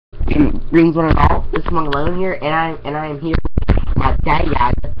Greens one and all. This is Alone here, and I am here with my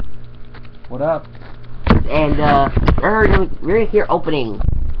dad. What up? And we're here opening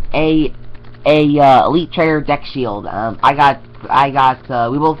a Elite Trader deck shield. I got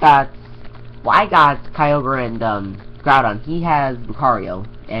we both got. Well, I got Kyogre and Groudon. He has Lucario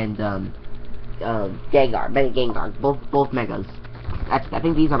and Gengar, Mega Gengar, both Megas. I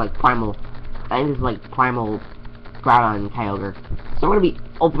think these are like primal. I think this is like primal Groudon and Kyogre. So we're gonna be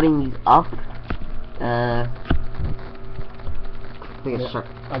opening these up. I think it's sure.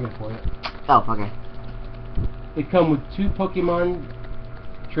 I'm in for it. Oh, okay. They come with 2 Pokemon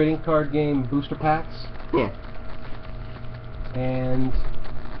trading card game booster packs. Yeah. And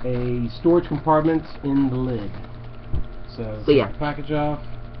a storage compartment in the lid. So yeah. Take the package off.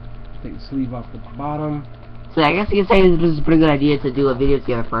 Take the sleeve off the bottom. So I guess you could say this is a pretty good idea to do a video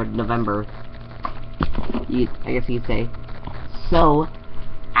together for November. I guess you could say. So,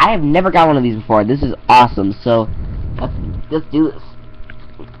 I have never got one of these before. This is awesome. So, let's do this.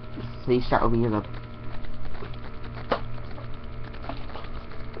 So you start opening yours up.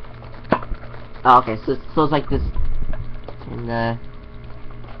 Oh, okay, so it's like this. And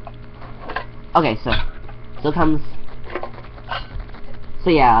okay, so it comes. So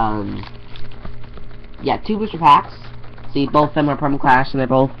yeah, 2 booster packs. See, both of them are Perma Clash, and they're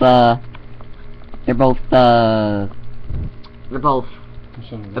both pro.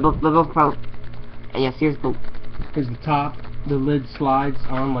 And yes, here's the top. The lid slides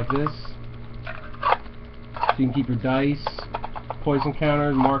on like this. So you can keep your dice, poison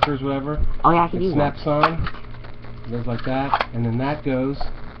counters, markers, whatever. Oh yeah, I can use that. It snaps on. It goes like that, and then that goes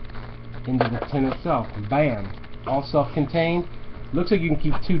into the tin itself. Bam! All self-contained. Looks like you can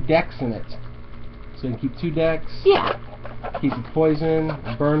keep 2 decks in it. So you can keep 2 decks. Yeah. Keep your poison,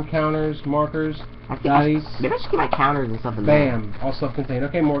 burn counters, markers, dice. Maybe I should get my counters and stuff in there. Bam! All self-contained.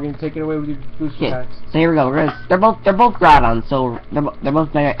 Okay, Morgan, take it away with your booster packs. So here we go. They're both Groudon, so they're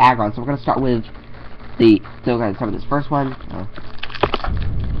both Mega Aggron. So we're gonna start with we're gonna start with this first one.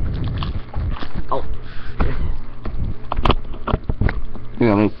 Oh. Here we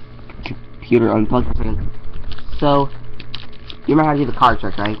go. My computer unplugged for a second. So you remember how to do the card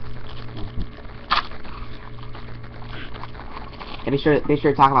trick, right? And be sure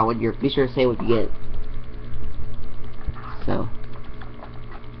to talk about be sure to say what you get. So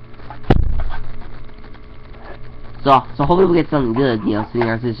hopefully we'll get something good, you know, seeing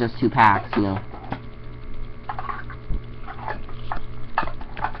as it's just 2 packs, you know.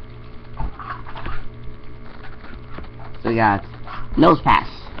 So we got Nose Pass,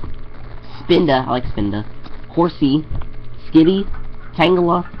 Spinda, I like Spinda, Horsey, Skitty,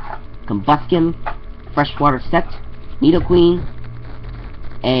 Tangela, Combustion, Freshwater Set, Nidoqueen,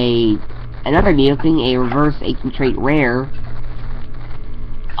 another Nidoqueen, a reverse Ancient Trait Rare.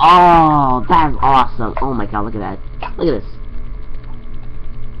 Oh, that's awesome! Oh my god, look at that! Look at this!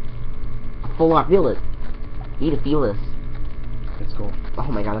 Full on, feel it. You need to feel this. That's cool.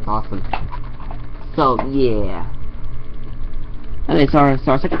 Oh my god, that's awesome. So yeah. Okay, so our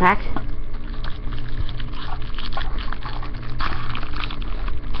second pack.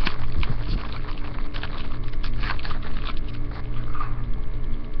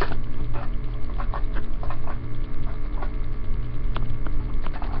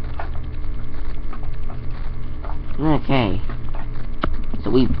 Okay, so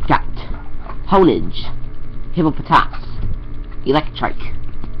we've got Honedge, Hippopotas, Electrike,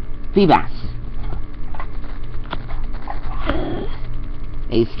 Feebas,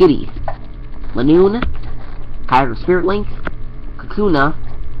 a Skitty, Lanoon, Kyogre Spirit Link, Kakuna,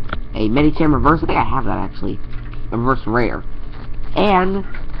 a Medicham Reverse, I think I have that actually, a Reverse Rare, and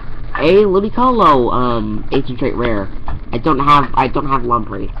a Ludicolo, Ancient Trait Rare. I don't have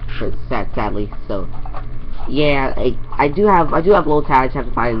Lombre, sadly, so. Yeah, I do have Lotad. I just have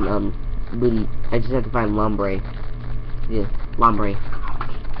to find I just have to find Lombre. Yeah, Lombre.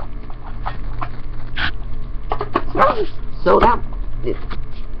 So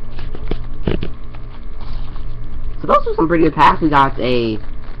those are some pretty good packs. We got a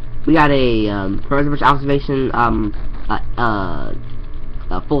Professor Observation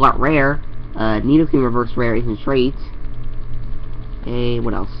Full Art Rare, Nidoqueen Reverse Rare Ancient Trait.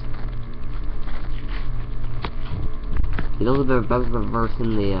 What else? Those are the reverse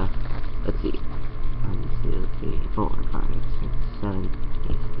in the, let's see. 1, 2, 3, 4, 5, 6, 7,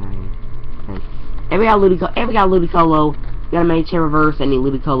 8, 9, 10. We got Ludicolo. We got a Medicham Reverse, and a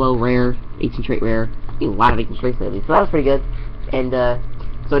Ludicolo Rare, Ancient Trait Rare. A lot of Ancient Traits lately, so that was pretty good. And,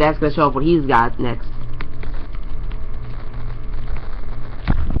 so that's gonna show off what he's got next.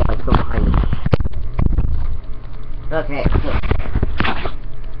 Like, go behind him. Okay, so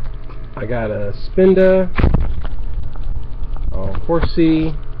I got a Spinda,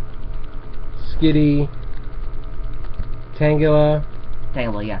 Horsey, Skitty, Tangela,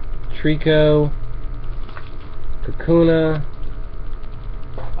 yeah. Trico, Kakuna,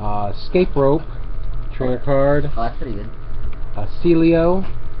 Escape Rope, trainer card, Oh, that's pretty good. Celio,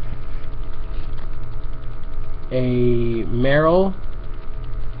 a Meryl,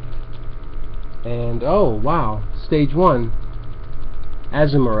 and oh wow, Stage 1,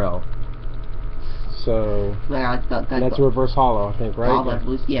 Azumarill. So Yeah, that's a reverse hollow, I think, right?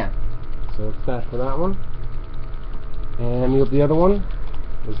 Yeah. So it's that for that one. And you have the other one.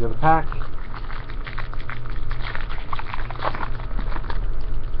 There's the other pack.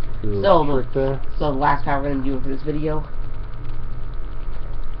 So the last pack we're gonna do for this video.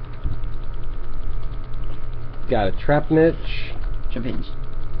 Got a Trapinch,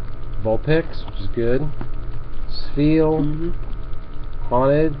 Vulpix, which is good. Spheal,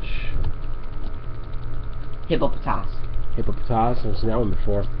 Honage, Hippopotas. I've seen that one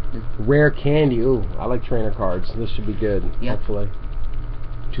before. Rare Candy. Ooh, I like trainer cards. This should be good. Yep. Hopefully.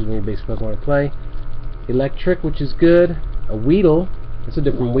 Choose one of your basic cards I want to play. Electric, which is good. A Weedle. That's a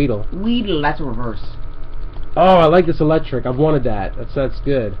different Weedle. That's a reverse. Oh, I like this Electric. I've wanted that. That's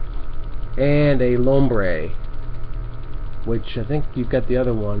good. And a Lombre, which I think you've got the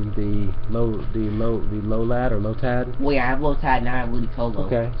other one, the Lolad or Lotad. Well, yeah, I have Lotad and I have Ludicolo.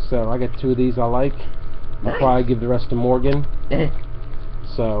 Okay, so I got 2 of these I like. Nice. I'll probably give the rest to Morgan.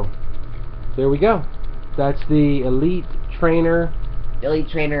 So there we go. That's the Elite Trainer.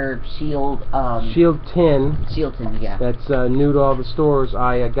 Shield. Shield 10. Shield 10, yeah. That's new to all the stores.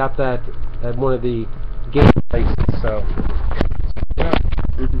 I got that at one of the game places. So. Yeah.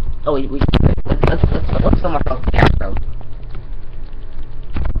 Oh, let's sum up the Astro.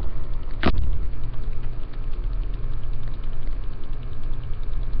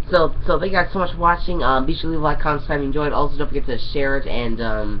 So thank you guys so much for watching. Be sure to leave a like, comment, subscribe if you enjoyed. Also, don't forget to share it and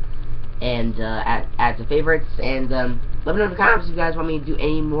add to favorites. And let me know in the comments if you guys want me to do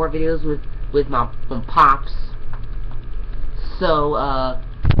any more videos with my pops. So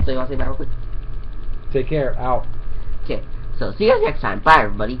you want to say that real quick? Take care. Out. Okay. So see you guys next time. Bye,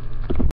 everybody.